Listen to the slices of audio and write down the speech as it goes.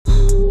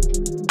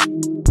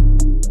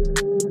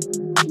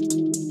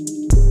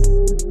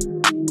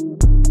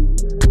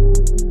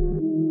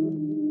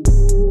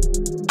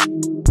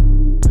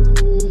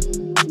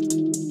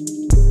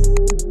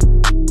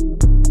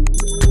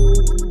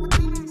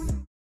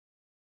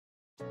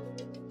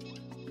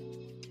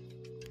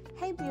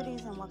Hey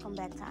beauties, and welcome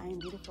back to I Am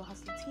Beautiful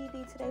Hustle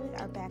TV. Today we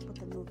are back with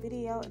a new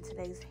video, and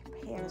today's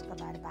hair is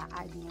provided by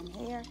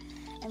IDNhair,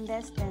 and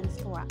that stands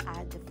for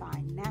I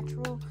Define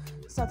Natural.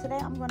 So today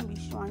I'm going to be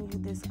showing you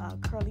this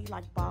curly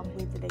like bob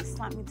wig that they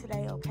sent me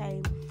today,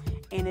 okay?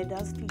 And it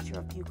does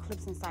feature a few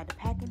clips inside the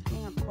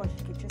packaging. Of course,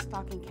 you get your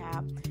stocking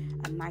cap,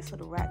 a nice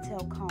little rat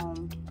tail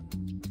comb,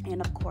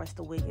 and of course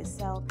the wig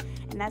itself.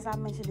 And as I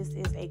mentioned, this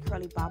is a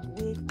curly bob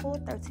wig, full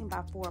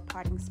 13x4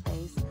 parting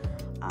space,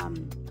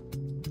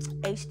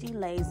 HD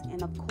lace,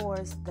 and of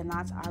course the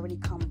knots already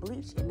come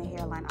bleached and the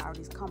hairline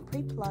already come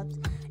pre-plucked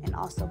and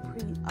also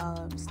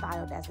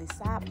pre-styled as a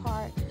side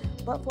part.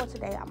 But for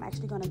today, I'm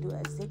actually going to do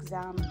a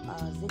zigzag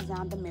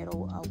the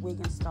middle wig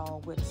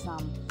install with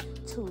some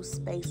 2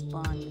 space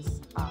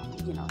buns,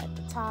 you know, at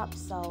the top.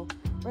 So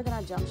we're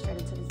going to jump straight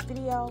into this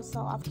video. So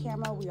off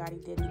camera, we already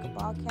did Nika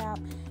ball cap,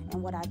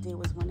 and what I did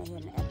was went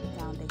ahead and added the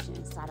foundation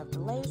inside of the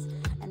lace.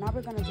 And now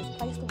we're going to just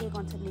place the wig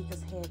onto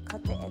Nika's head,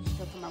 cut the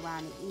extra from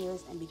around the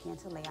ears, and begin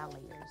to lay out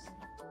layers.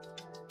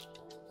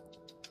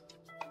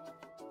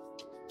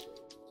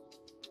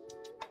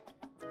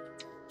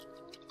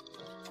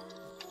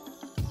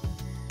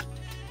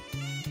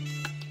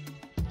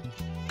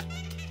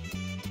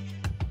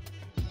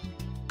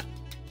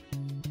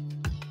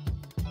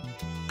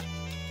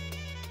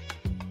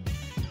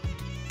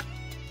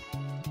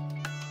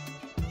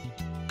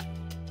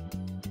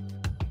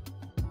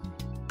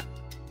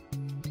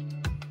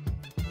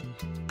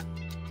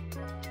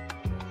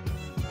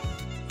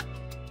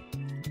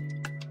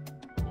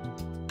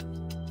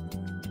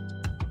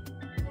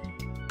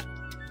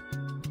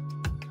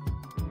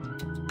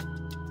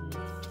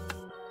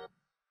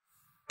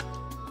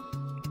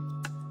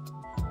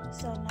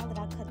 So now that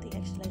I cut the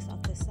extra lace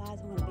off the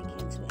sides, I'm going to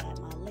begin to add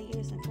my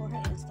layers. And for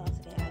her install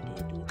today, I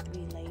did do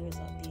 3 layers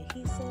of the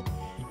adhesive.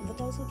 And for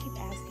those who keep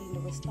asking, the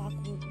restock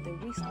will be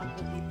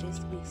this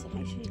week. So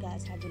make sure you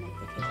guys have the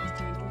notifications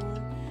turned on.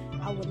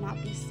 I will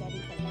not be setting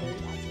a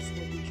date. I just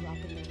will be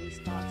dropping the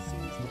restock as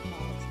soon as the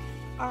products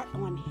are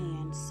on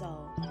hand. So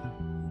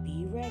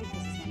be ready,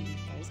 because it's going to be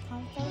first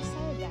come, first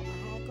serve. Y'all know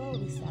how it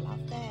goes. We sell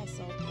out fast.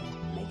 So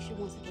make sure,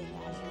 once again,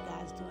 guys, you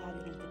guys do have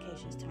your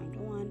notifications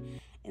turned on.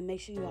 And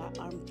make sure you are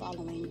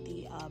following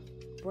the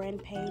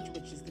brand page,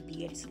 which is the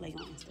BH Slay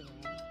on Instagram.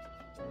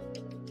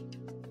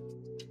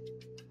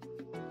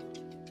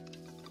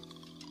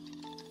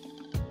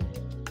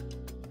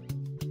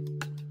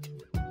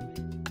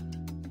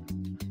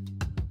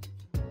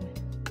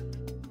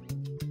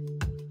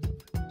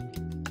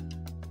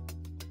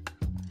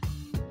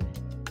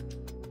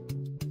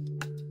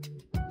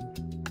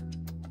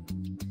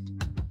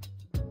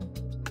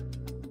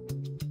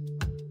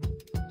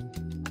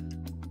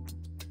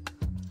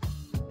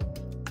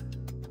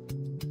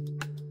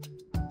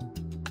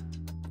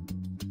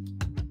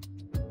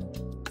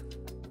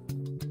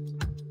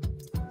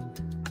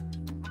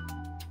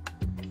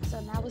 So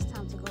now it's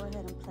time to go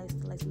ahead and place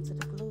the lace into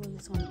the glue. You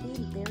just want to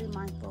be very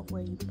mindful of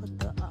where you put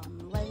the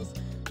lace.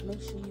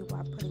 Make sure you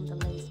are putting the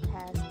lace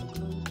past the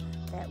glue.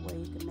 That way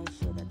you can make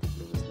sure that the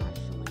glue is not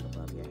showing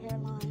above your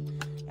hairline.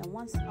 And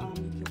once you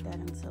get that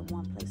into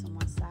one place on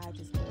one side,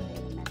 just go ahead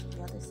and match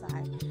the other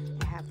side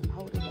and have them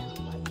hold it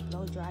down while you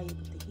blow dry it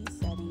with the heat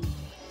setting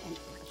and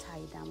tie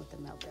it down with the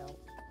melt belt.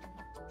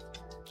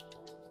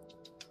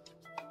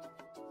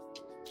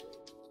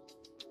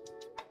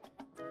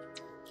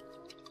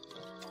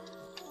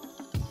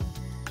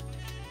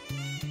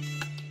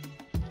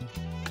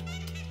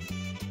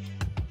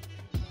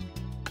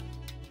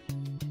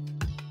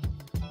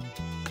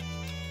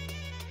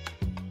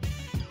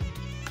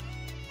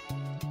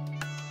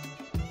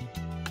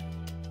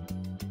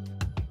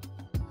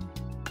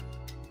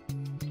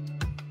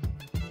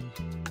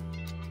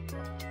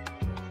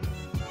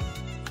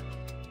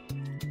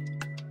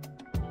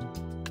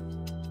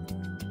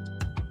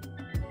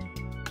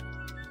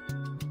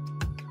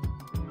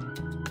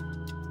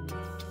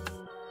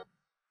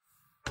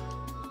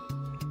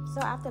 So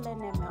after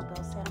letting that melt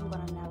belt set, I'm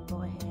going to now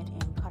go ahead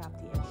and cut off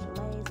the extra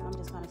lace. I'm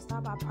just going to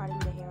start by parting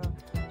the hair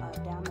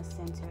down the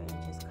center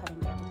and just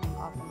cutting everything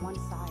off on one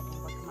side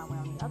and working my way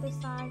on the other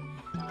side.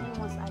 And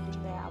once I do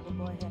that, I will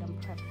go ahead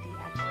and prep the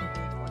actual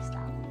wig for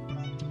styling.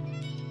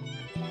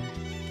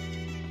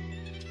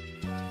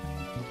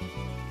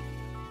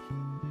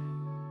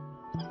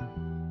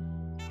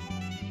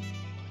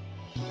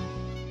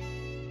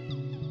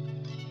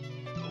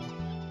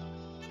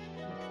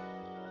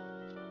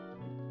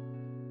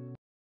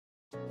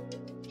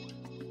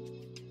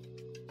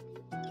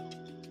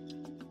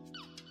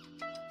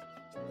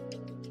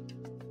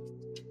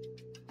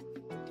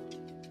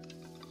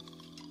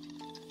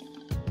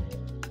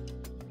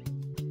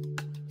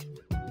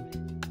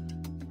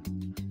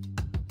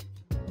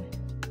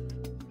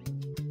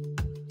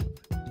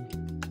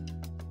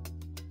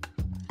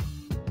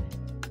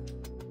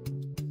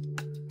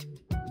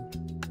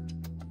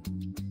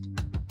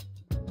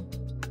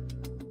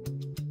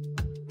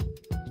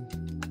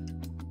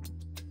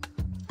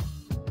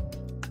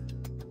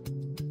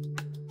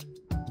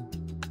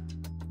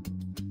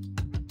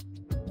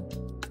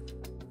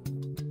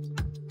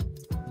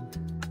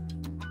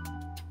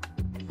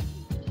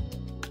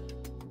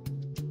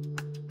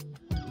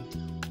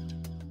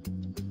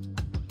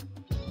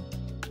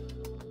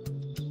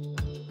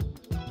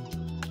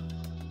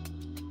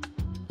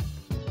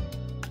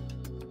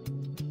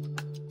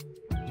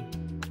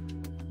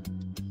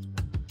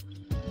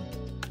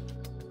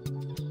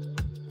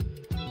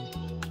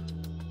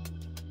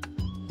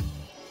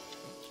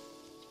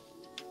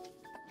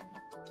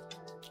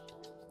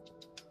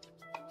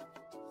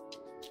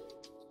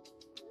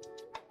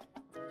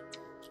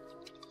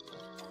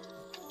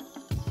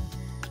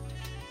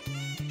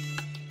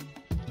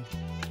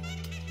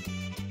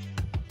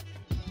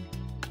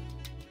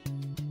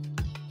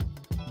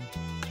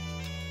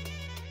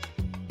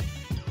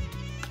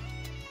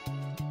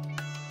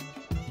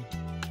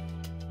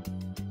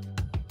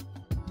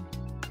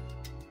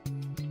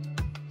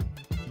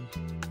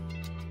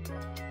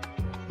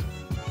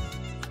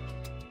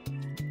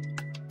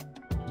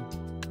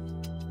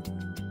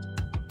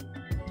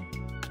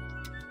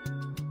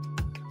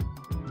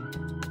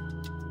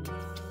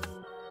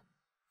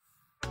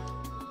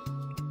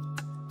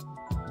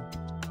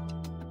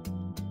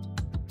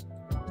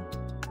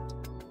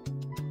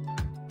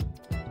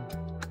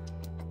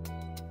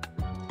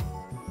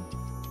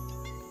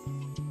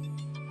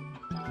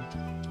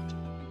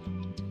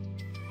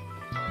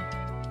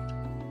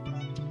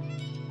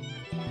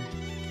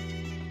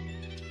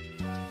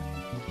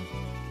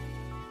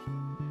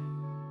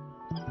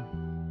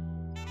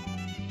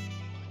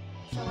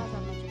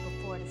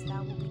 the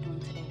style we'll be doing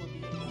today will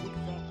be a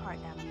zigzag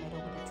part down the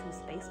middle with the 2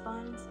 space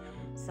buns.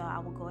 So I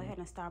will go ahead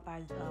and start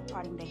by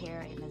parting the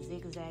hair in a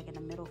zigzag in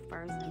the middle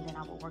first, and then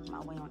I will work my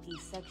way on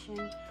each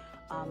section.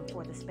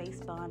 For the space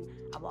bun,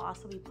 I will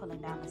also be pulling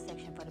down the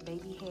section for the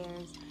baby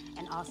hairs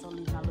and also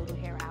leaving a little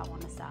hair out on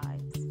the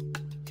sides.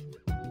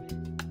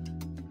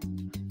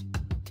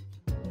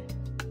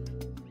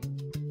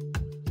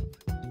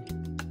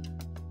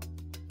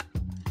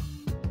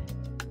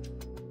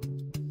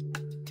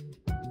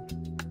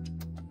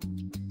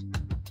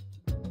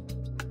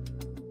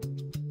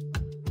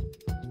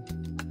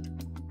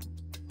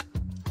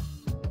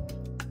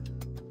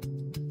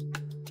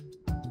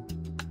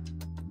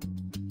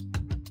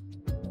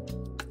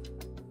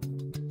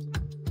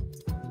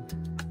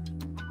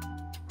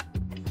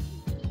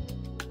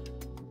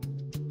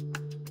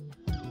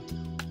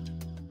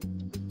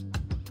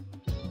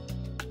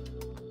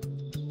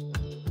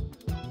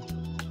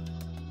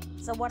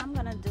 So what I'm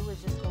gonna do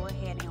is just go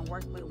ahead and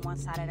work with one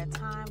side at a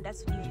time.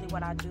 That's usually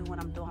what I do when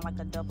I'm doing like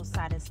a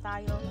double-sided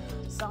style.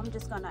 So I'm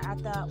just gonna,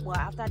 after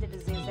I did the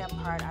zigzag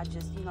part, I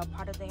just,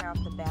 parted the hair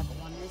off the back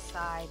on this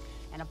side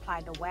and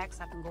applied the wax.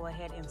 I can go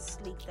ahead and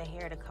sleek the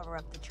hair to cover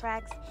up the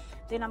tracks.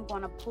 Then I'm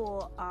gonna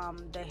pull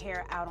the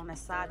hair out on the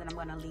side that I'm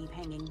gonna leave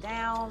hanging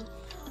down.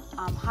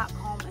 Hot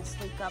comb and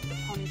sleek up the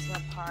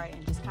ponytail part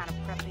and just kind of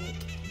prep it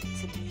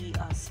to be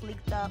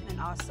sleeked up, and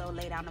also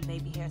lay down the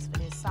baby hairs for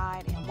this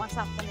side. And once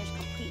I finish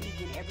completely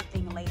getting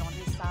everything laid on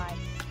this side,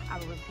 I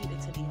will repeat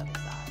it to the other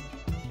side.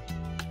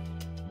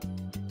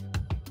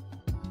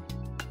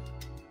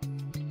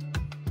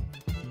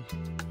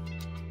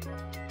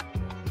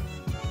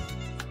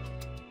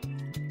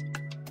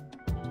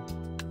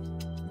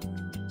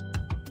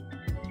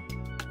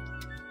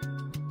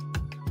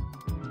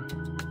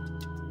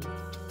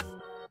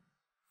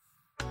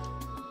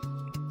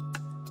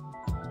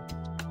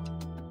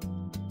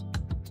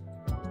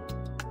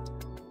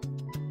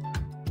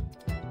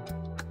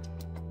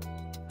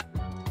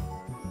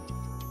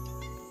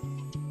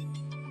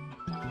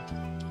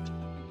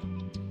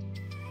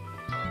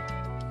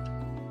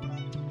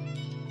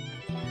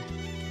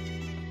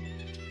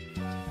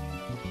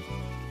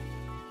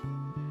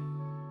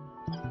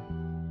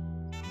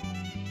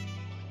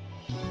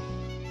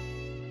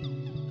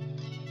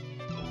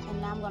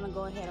 Now I'm going to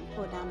go ahead and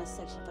pull down the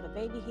section for the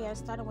baby hair,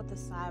 starting with the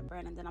side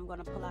brand, and then I'm going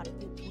to pull out a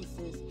few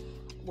pieces,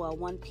 well,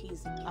 one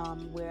piece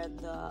where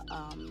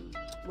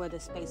the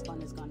space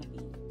bun is going to be.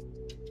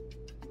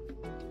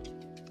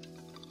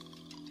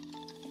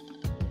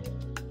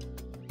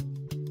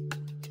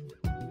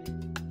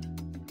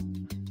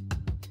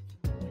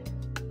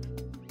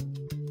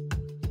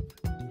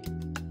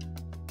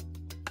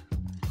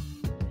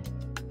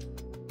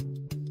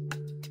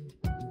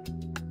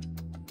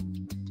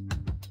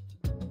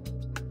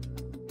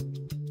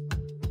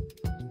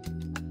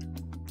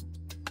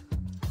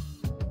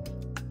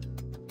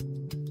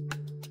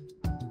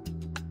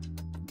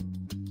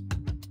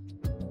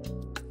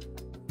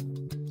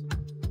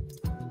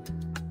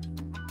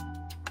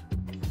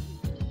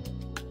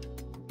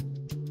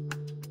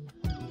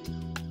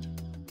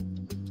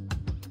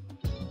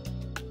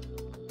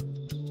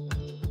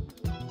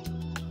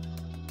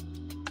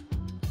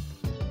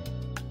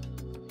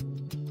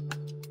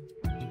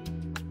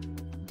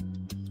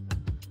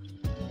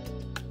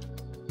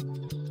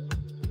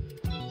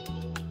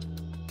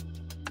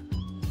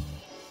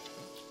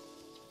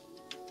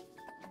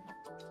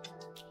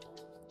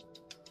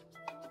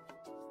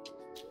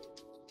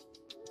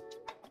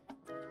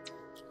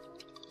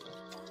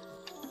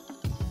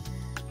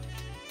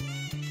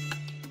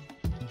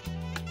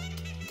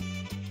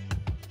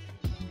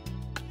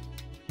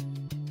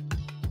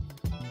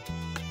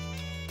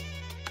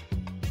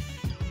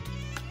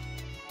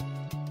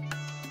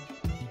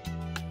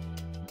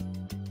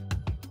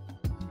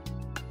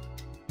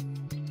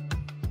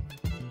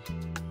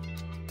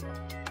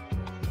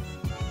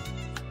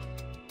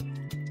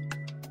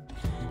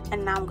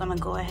 And now I'm gonna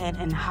go ahead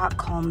and hot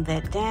comb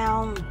that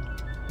down.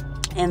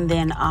 And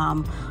then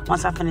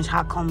once I finish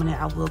hot combing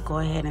it, I will go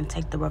ahead and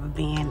take the rubber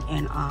band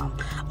and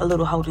a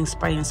little holding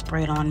spray and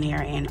spray it on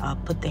there and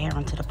put the hair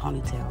into the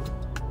ponytail.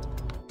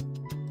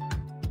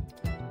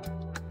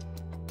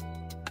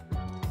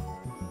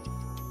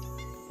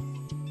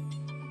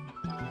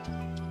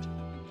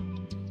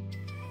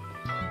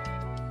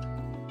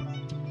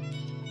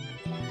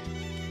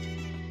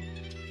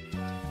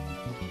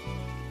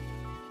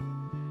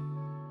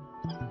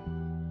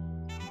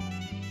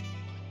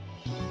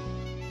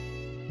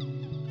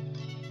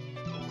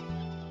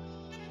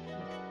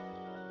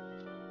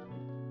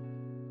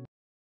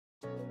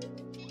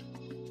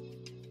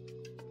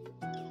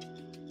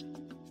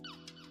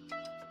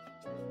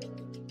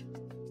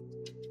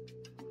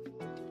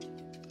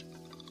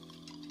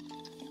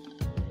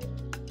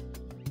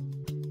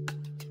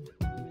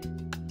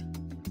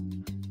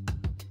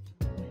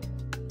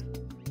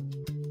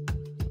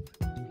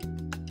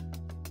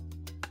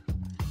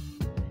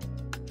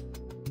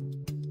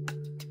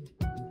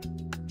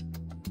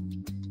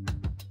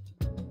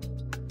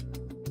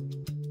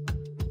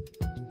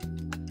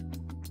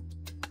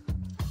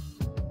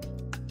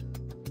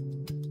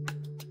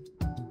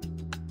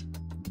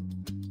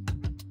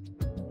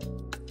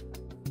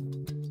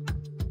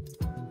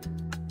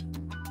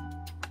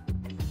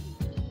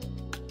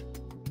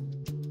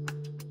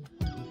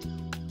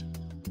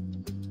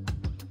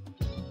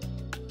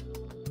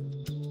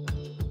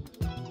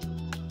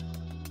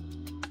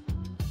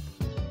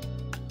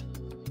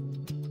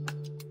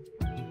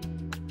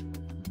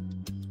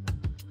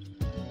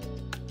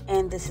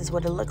 And this is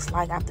what it looks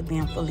like after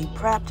being fully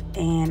prepped.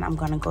 And I'm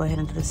going to go ahead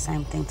and do the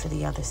same thing to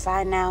the other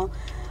side now.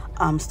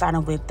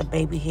 Starting with the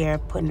baby hair,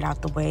 putting it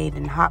out the way,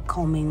 then hot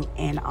combing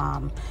and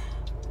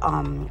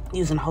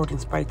using holding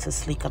spray to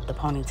sleek up the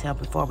ponytail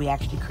before we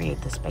actually create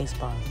the space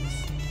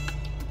buns.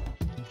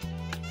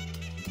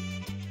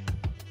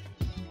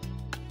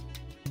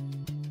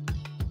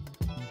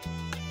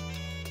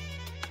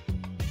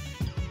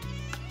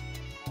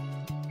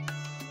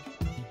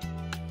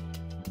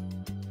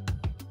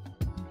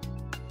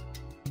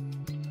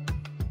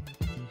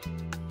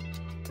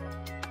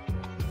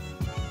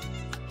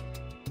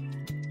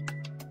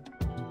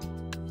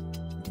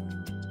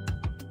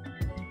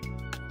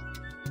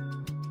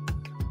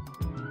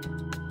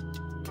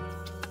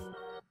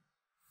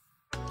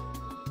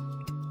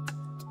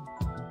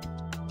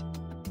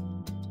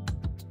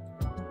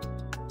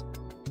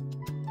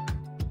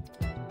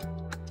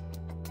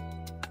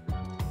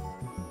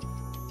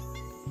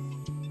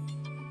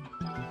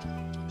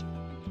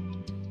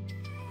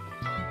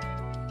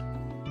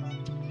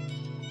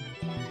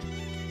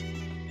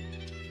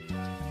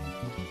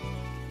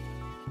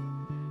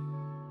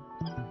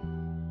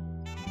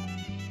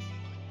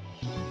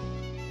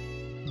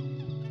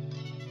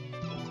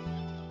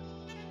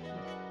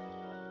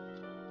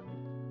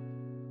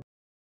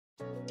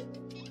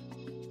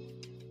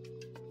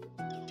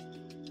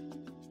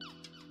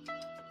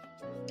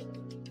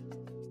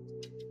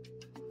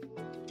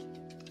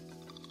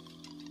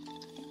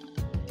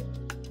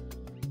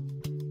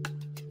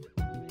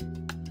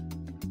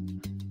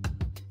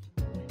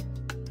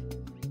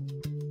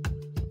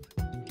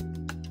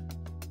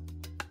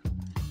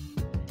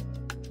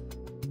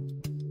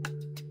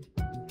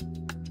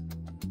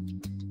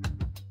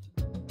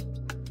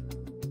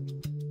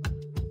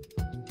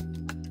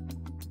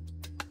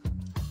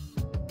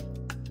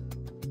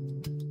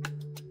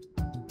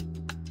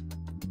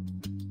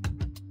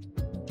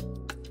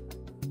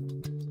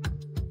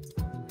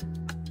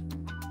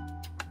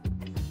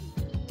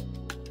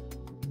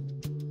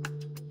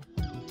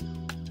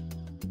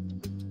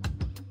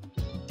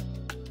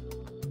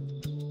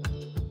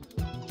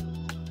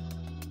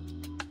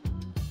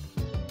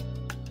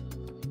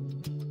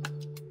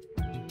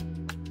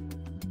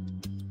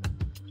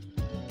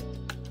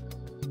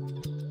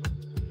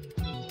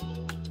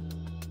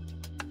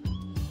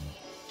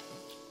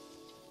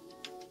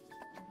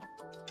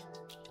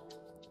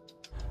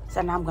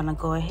 So now I'm going to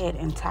go ahead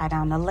and tie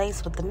down the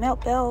lace with the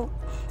milk belt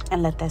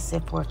and let that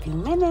sit for a few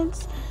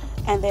minutes.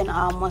 And then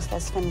once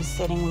that's finished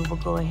sitting, we will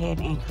go ahead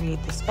and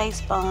create the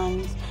space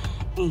buns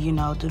and, you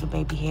know, do the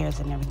baby hairs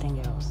and everything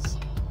else.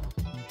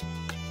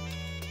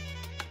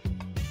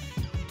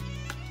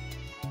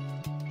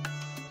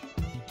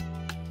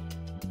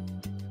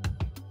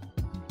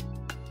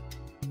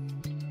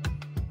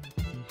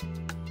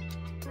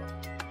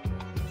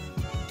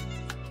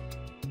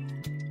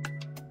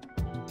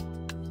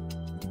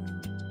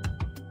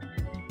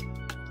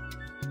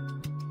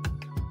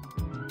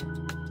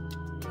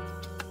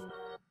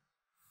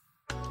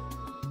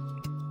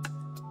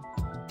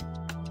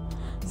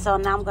 So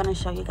now I'm going to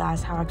show you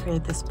guys how I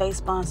create the space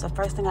bun. So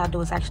first thing I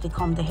do is actually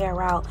comb the hair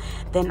out.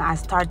 Then I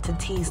start to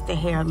tease the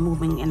hair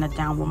moving in a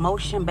downward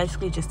motion.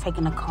 Basically just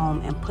taking a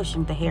comb and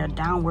pushing the hair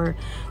downward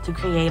to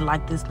create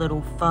like this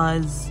little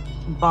fuzz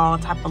ball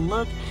type of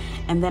look.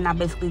 And then I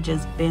basically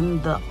just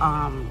bend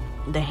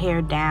the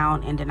hair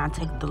down, and then I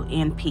take the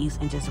end piece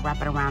and just wrap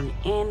it around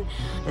the end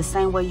the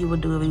same way you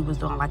would do if you was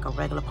doing like a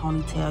regular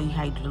ponytail. You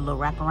how you do the little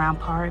wraparound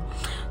part.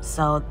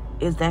 So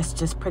that's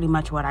just pretty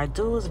much what I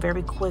do. It's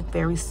very quick,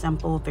 very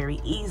simple, very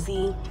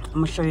easy. I'm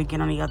gonna show you again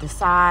on the other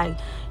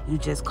side. You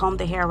just comb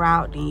the hair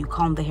out, then you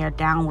comb the hair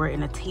downward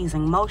in a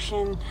teasing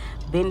motion,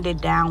 bend it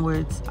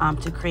downwards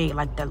to create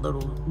like that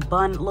little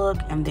bun look,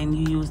 and then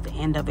you use the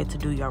end of it to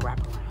do your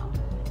wraparound.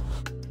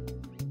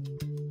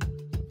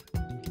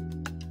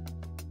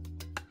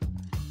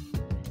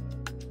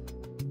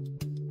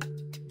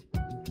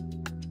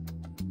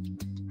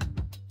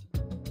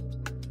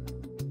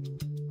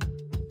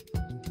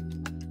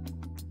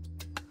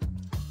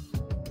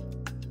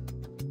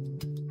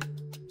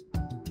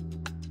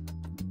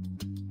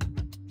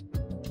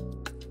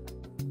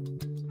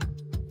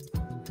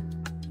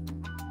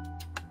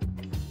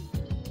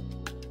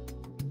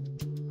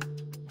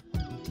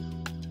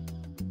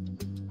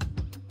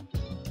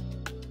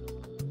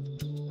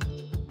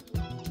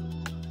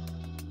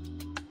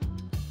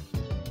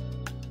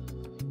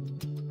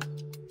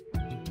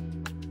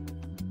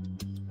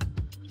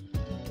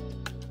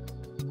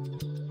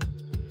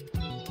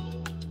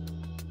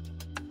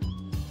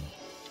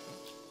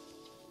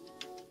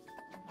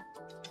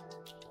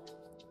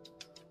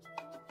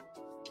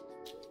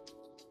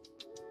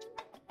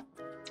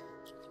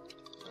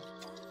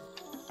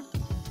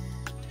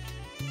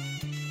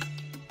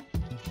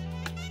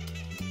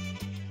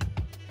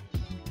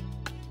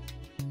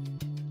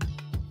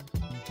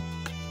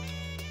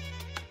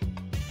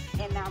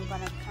 And now I'm going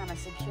to kind of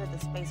secure the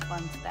space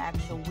bun to the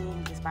actual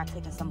wig just by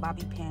taking some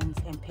bobby pins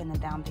and pinning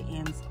down the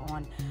ends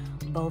on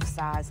both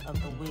sides of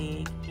the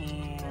wig,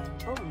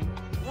 and boom,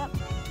 yep.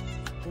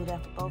 do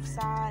that for both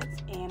sides.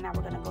 And now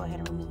we're going to go ahead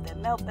and remove that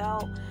melt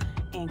belt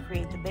and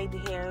create the baby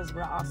hairs.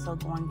 We're also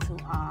going to,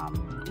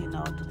 you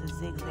know, do the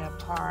zigzag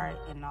part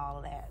and all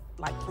of that,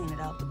 like clean it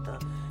up with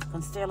the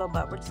concealer.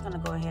 But we're just going to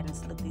go ahead and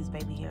slick these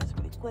baby hairs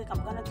really quick.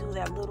 I'm going to do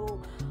that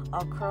little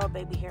curl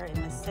baby hair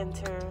in the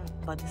center,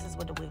 but this is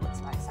what the wig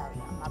looks like. Sorry,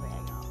 y'all, my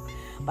bad, y'all.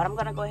 But I'm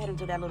going to go ahead and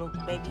do that little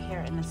baby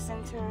hair in the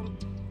center,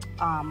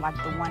 like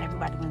the one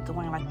everybody been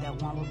doing, like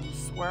that one little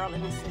swirl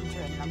in the center.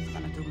 And I'm just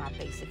going to do my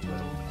basic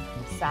little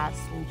side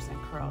swoops and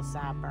curl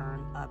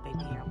sideburn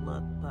baby hair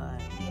look.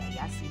 But yeah,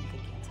 y'all see me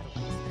get into the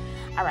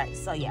waist. All right,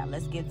 so yeah,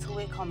 let's get to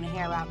it. Comb the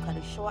hair out, cut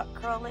it short,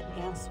 curl it,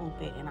 and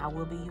swoop it. And I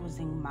will be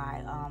using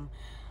my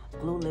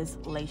Glueless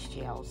lace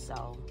gel,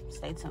 so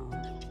stay tuned.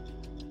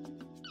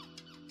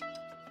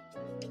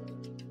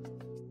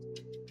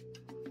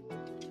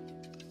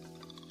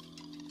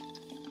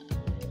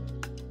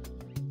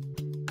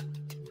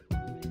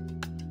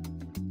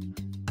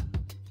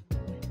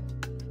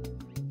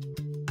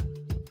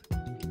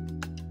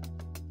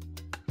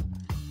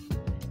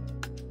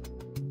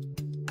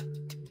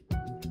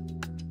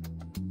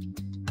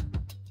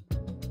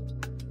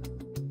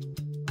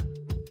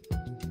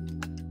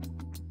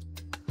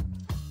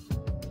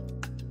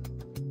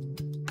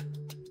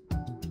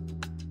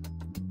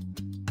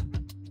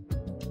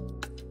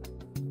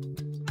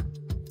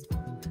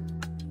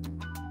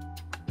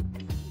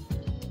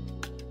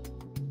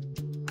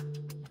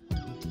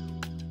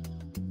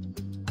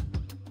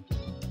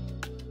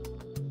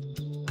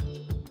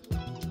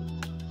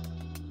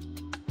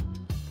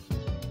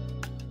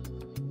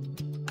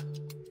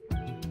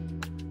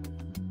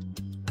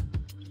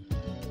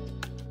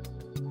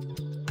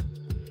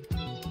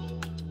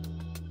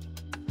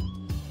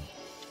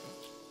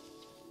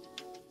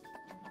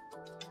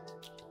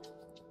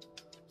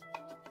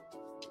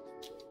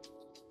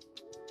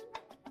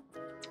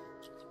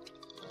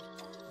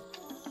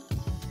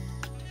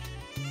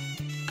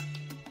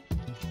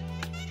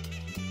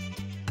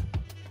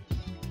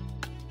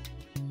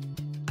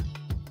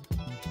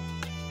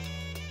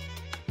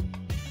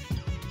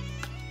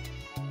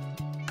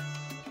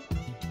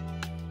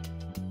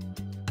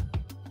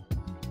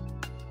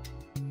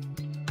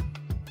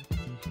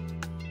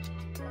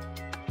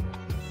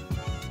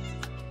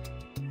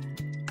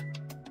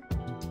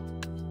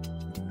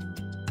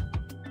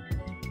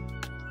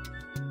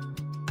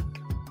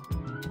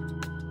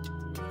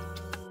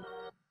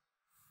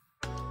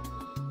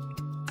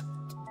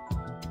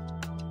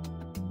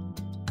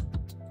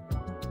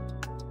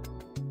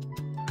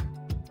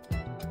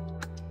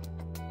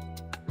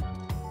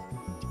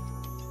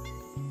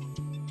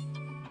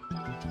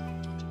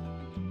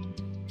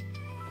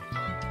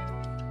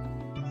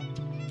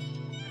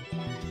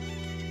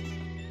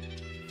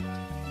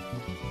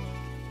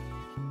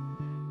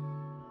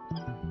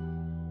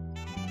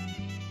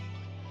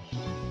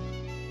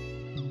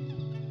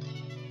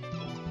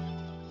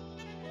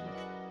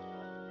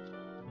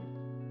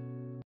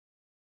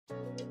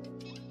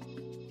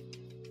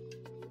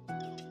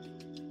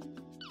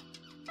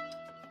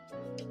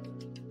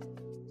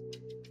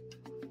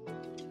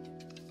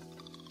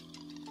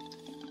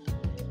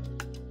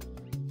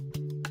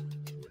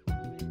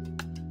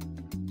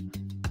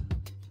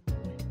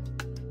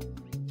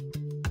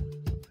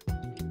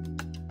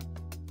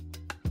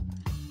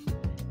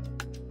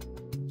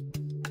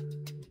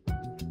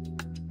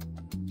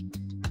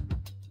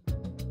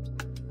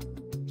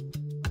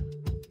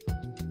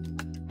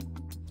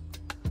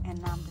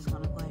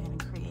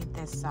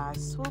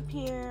 Side swoop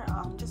here,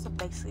 just a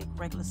basic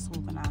regular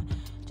swoop, and I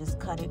just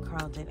cut it,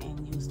 curled it,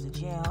 and used the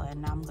gel.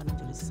 And now I'm going to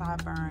do the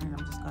sideburn, and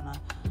I'm just going to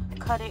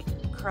cut it,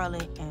 curl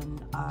it, and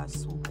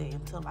swoop it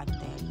until like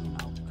that, you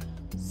know,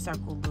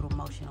 circle little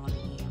motion on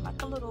the end,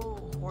 like a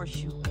little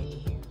horseshoe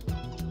baby hair.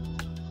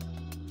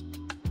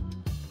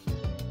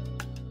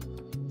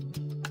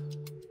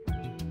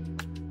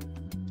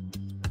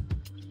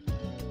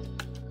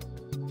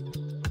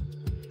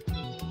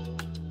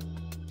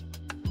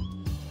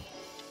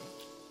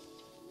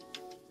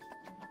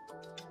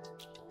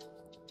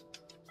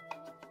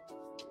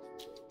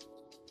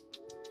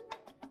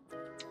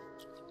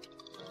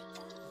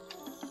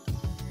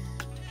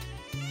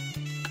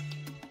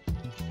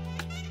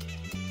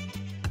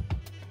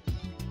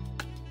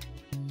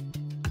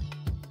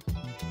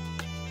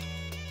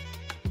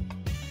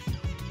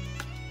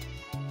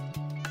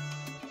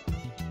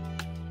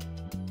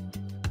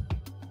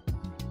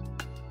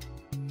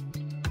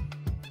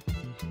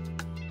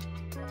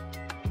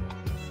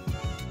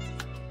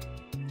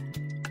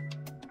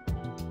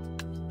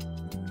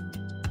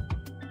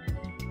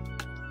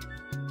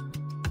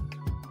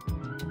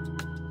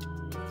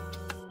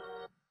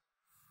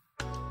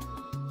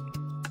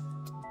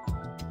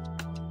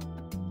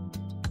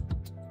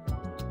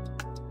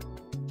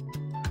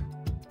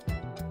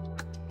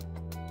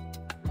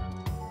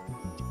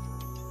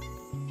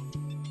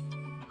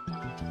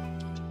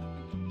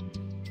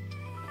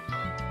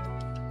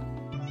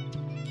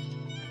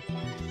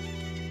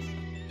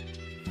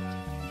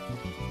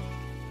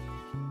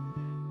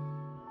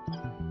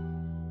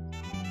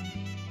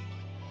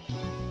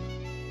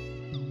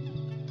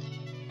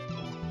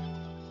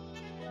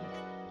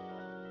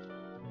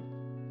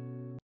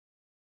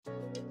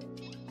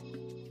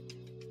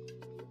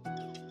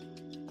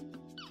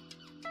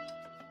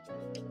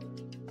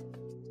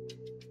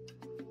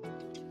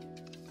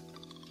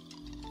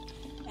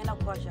 And of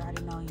course, you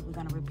already know we're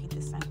going to repeat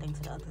the same thing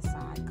to the other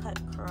side.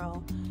 Cut,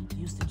 curl,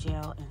 use the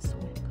gel, and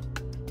swoop.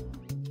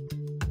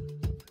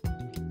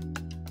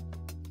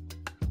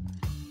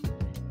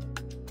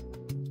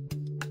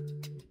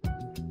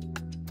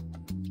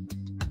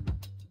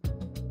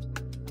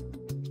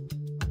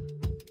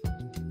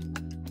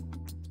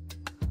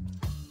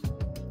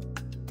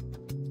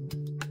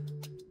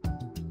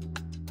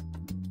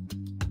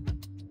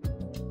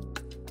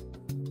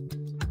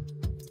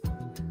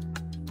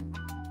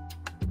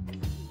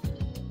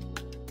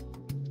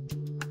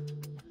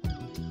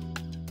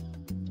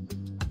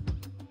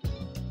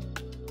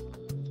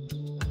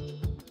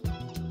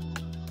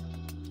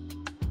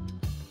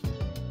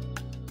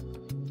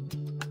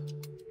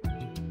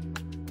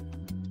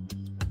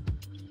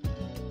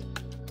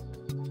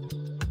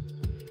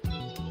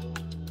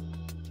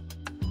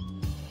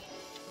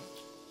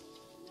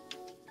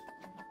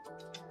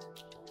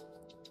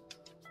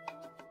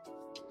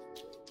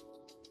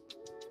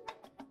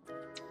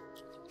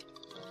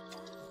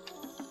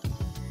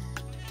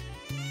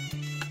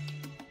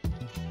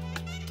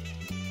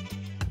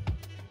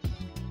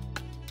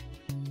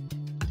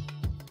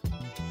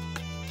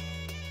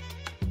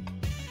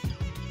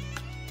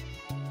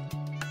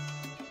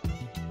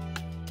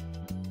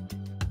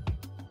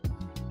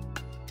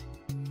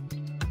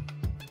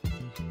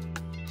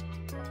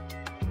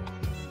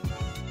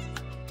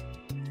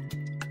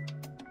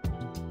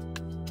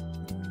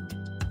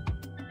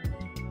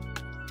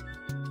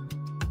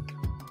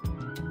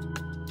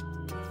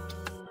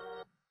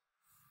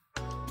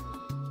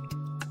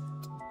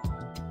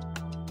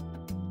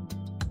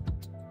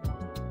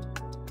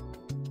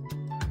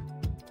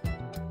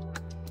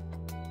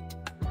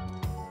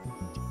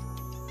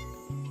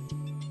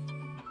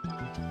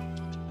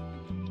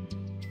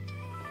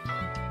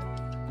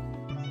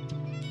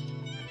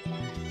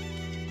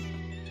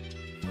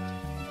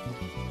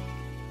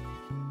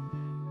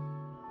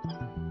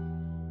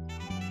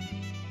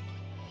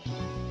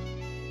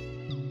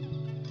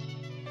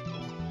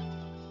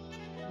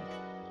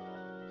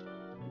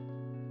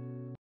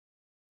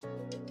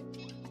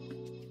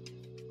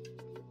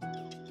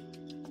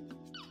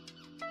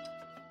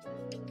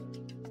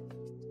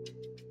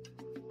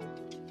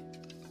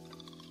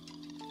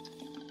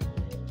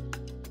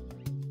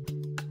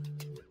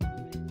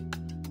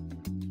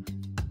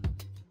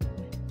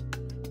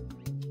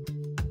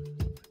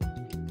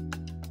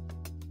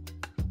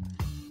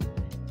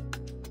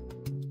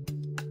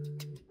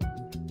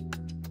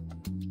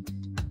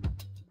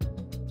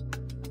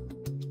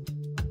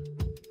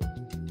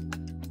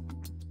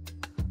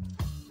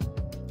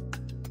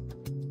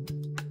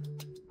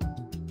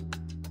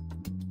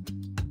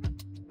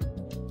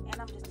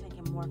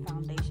 More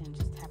foundation,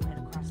 just tapping it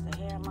across the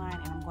hairline,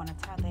 and I'm going to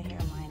tie the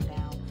hairline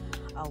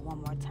down one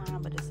more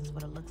time, but this is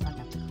what it looks like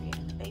after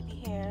creating the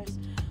baby hairs.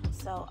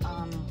 So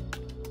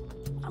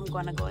I'm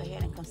going to go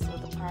ahead and conceal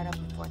the part up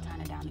before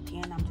tying it down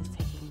again. I'm just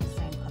taking the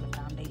same color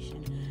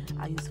foundation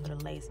I used for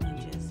the lace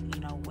and just,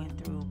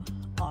 went through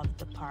all of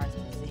the parts,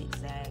 the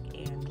zigzag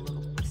and the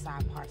little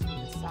side parts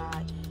on the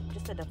side,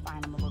 just to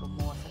define them a little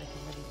more so they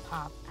can really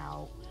pop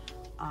out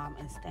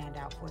and stand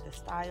out for the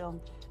style.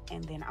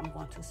 And then I'm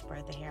going to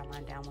spread the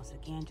hairline down once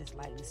again, just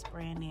lightly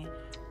spraying it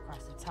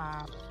across the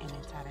top, and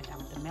then tie it down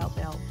with the melt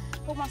belt.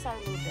 But once I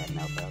remove that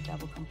melt belt, that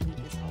will complete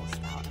this whole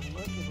style and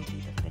look. It will be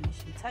the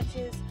finishing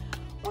touches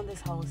on this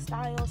whole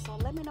style. So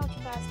let me know what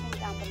you guys think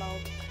down below.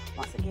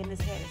 Once again,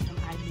 this hair is from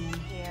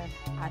IDNhair,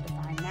 I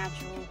Define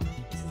Natural.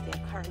 This is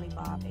their curly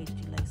bob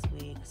HD lace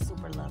wig.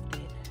 Super loved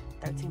it.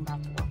 13 by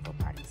 4 for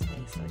party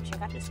space. So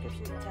check out the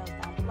description details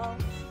down below.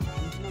 And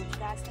let me know what you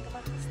guys think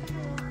about this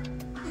style.